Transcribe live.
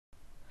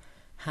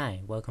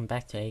Hi, welcome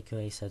back to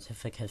AQA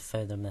Certificate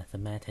Further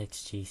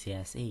Mathematics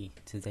GCSE.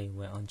 Today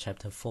we're on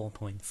chapter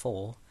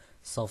 4.4,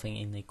 Solving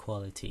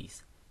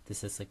Inequalities.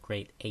 This is a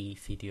grade A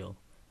video.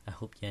 I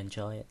hope you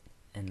enjoy it,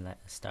 and let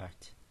us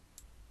start.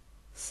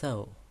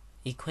 So,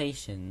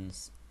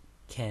 equations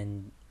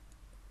can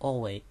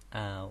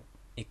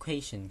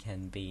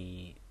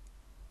be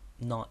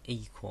not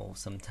equal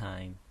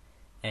sometime,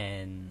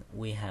 and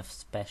we have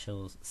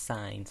special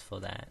signs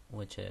for that,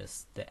 which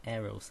is the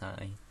arrow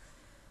sign.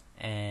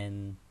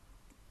 And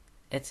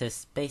it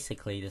is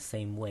basically the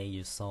same way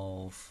you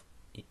solve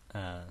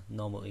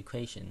normal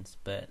equations,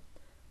 but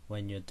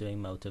when you're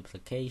doing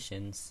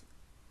multiplications,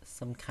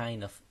 some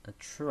kind of a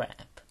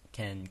trap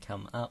can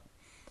come up,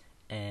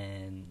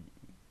 and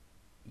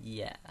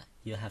yeah,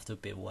 you have to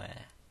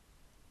beware.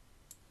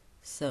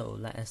 So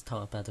let us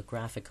talk about the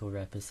graphical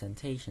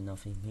representation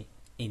of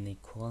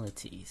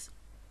inequalities.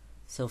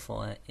 So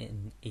for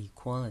an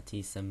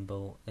inequality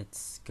symbol,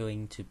 it's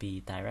going to be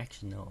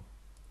directional,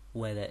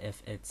 whether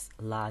if it's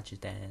larger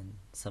than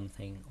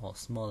something or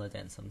smaller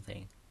than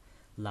something,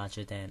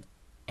 larger than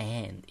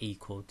and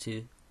equal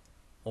to,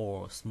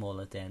 or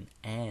smaller than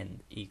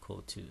and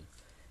equal to.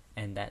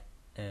 And that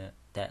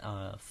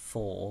are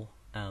four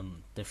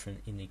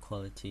different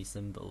inequality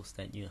symbols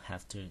that you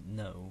have to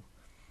know.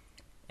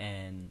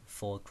 And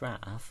for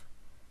graph,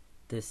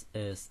 this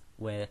is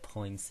where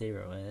point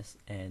 0 is,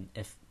 and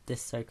if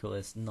this circle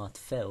is not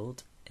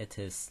filled, it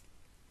is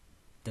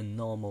the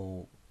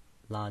normal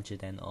larger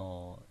than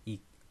or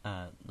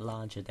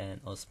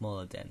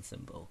smaller than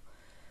symbol.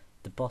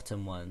 The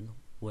bottom one,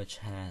 which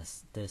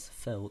has this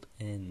filled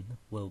in,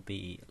 will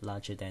be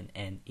larger than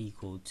n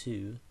equal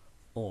to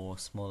or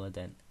smaller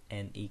than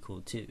n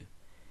equal to.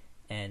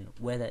 And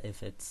whether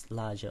if it's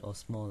larger or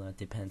smaller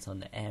depends on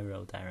the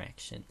arrow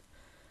direction.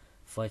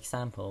 For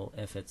example,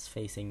 if it's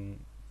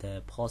facing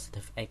the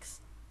positive x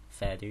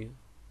value,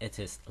 it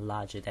is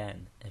larger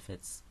than. If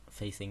it's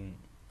facing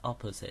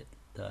opposite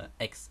the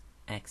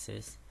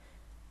x-axis,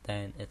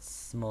 then it's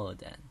smaller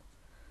than.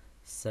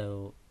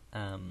 So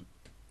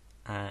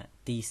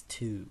these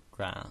two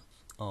graphs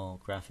or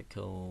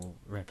graphical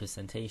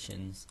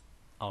representations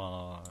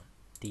are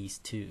these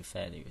two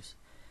values,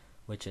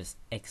 which is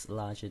x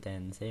larger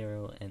than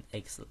 0 and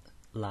x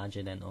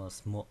larger than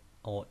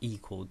or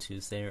equal to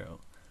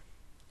 0.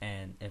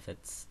 And if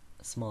it's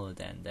smaller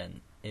than,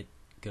 then it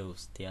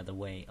goes the other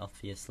way,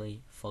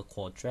 obviously. For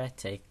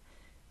quadratic,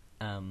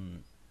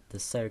 the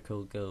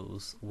circle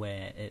goes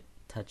where it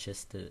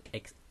touches the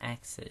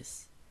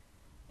x-axis,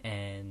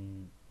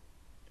 and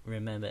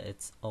remember,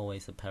 it's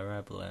always a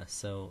parabola,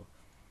 so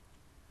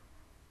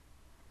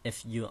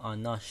if you are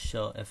not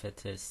sure if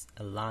it is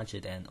a larger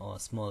than or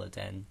smaller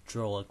than,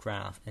 draw a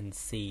graph and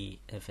see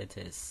if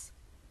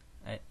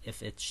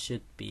it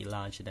should be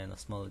larger than or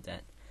smaller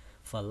than.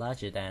 For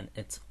larger than,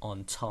 it's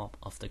on top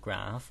of the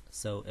graph,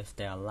 so if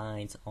there are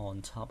lines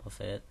on top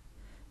of it,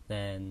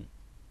 then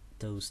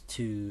those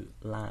two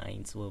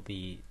lines will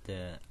be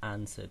the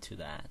answer to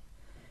that.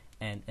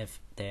 And if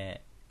it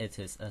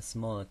is a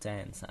smaller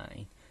than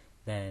sign,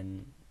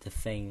 then the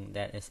thing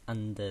that is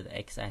under the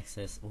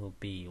x-axis will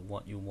be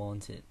what you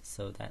wanted,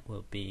 so that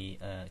will be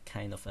a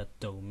kind of a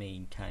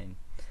domain kind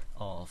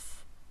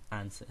of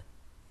answer.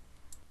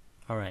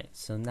 Alright,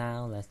 so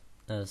now let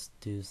us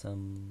do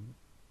some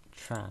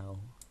trial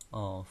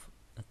of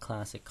a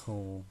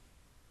classical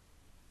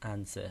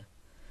answer.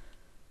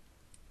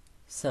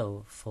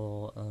 So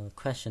for a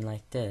question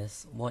like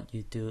this, what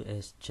you do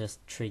is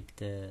just treat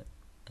the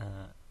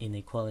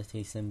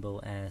inequality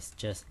symbol as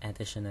just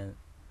additional,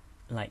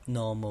 like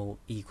normal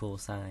equal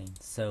sign.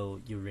 So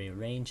you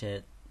rearrange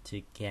it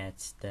to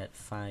get that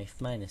 5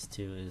 minus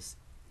 2 is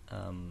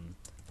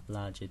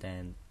larger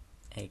than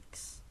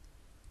x,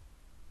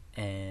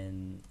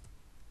 and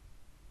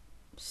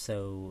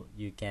so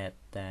you get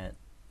that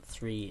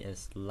 3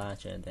 is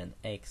larger than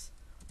x,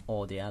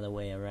 or the other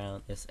way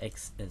around is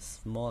x is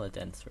smaller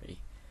than 3.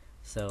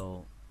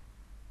 So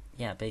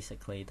yeah,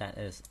 basically that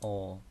is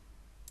all.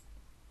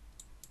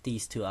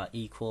 These two are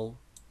equal,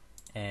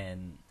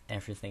 and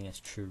everything is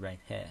true right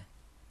here.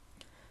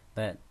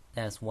 But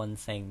there's one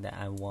thing that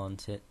I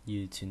wanted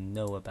you to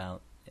know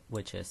about,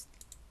 which is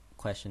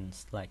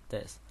questions like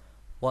this.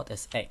 What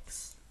is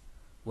x?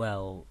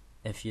 Well,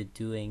 if you're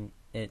doing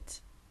it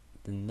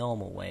the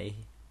normal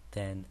way,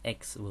 then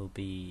x will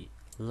be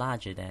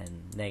larger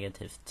than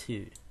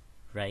 -2,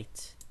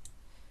 right?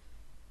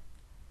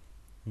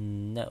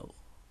 No.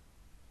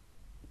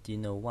 Do you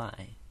know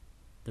why?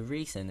 The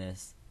reason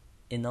is,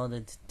 in order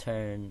to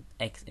turn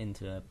x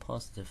into a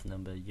positive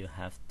number, you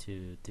have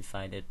to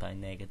divide it by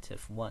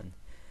 -1.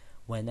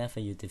 Whenever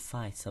you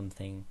divide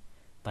something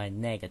by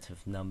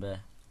negative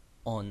number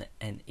on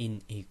an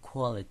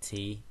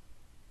inequality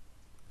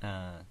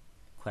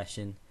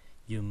question,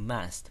 you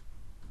must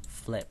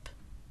flip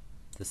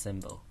the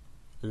symbol.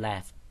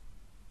 Left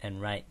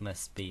and right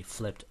must be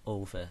flipped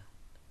over.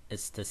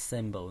 It's the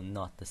symbol,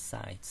 not the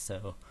side.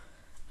 So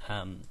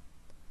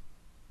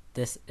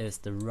this is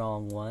the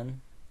wrong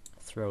one,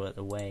 throw it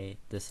away.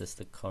 This is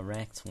the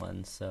correct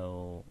one,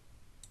 so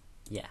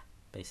yeah,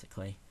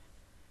 basically.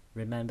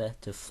 Remember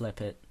to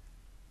flip it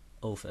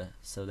over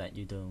so that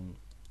you don't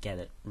get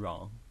it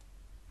wrong.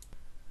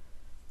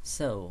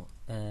 So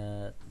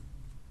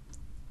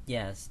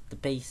yes, the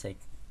basic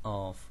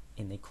of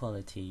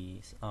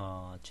inequalities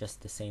are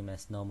just the same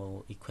as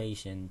normal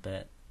equation,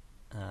 but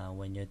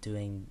when you're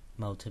doing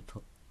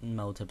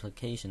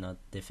multiplication or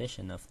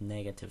division of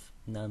negative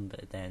number,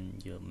 then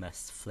you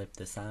must flip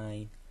the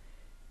sign,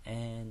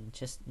 and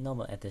just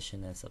normal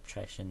addition and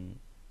subtraction,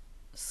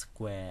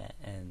 square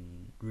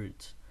and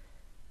root,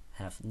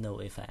 have no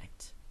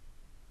effect.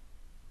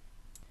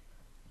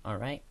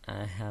 Alright,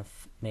 I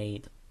have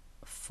made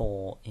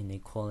 4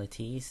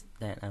 inequalities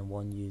that I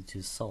want you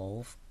to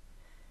solve,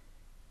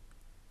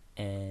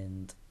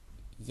 and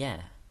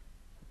yeah,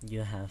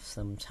 you have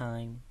some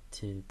time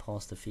to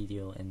pause the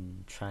video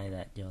and try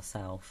that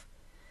yourself,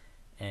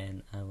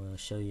 and I will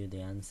show you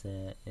the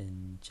answer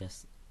in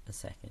just a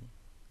second.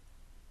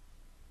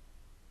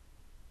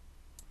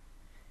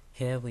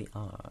 Here we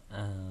are.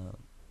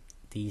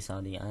 These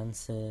are the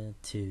answer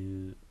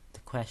to the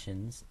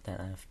questions that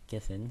I've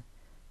given.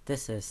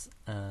 This is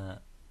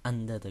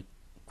under the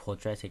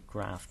quadratic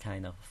graph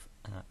kind of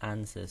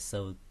answer,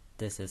 so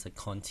this is a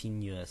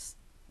continuous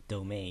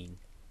domain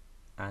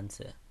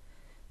answer.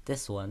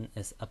 This one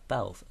is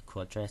above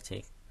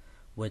quadratic,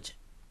 which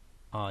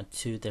are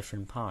 2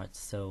 different parts.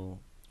 So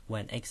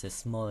when x is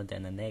smaller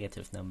than a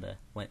negative number,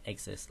 when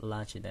x is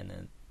larger than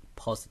a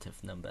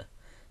positive number.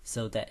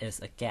 So there is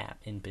a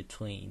gap in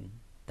between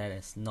that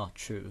is not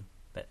true,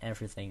 but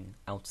everything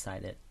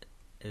outside it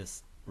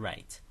is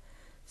right.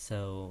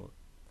 So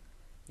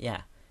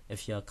yeah,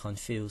 if you're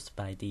confused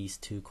by these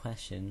 2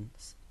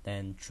 questions,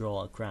 then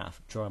draw a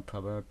graph, draw a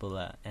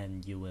parabola,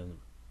 and you will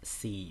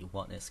see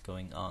what is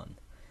going on.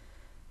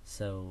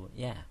 So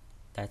yeah,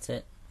 that's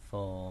it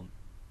for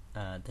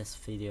this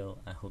video.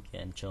 I hope you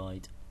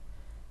enjoyed,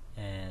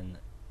 and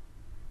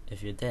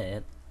if you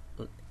did,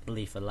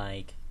 leave a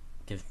like,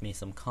 give me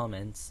some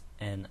comments,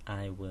 and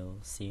I will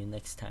see you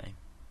next time.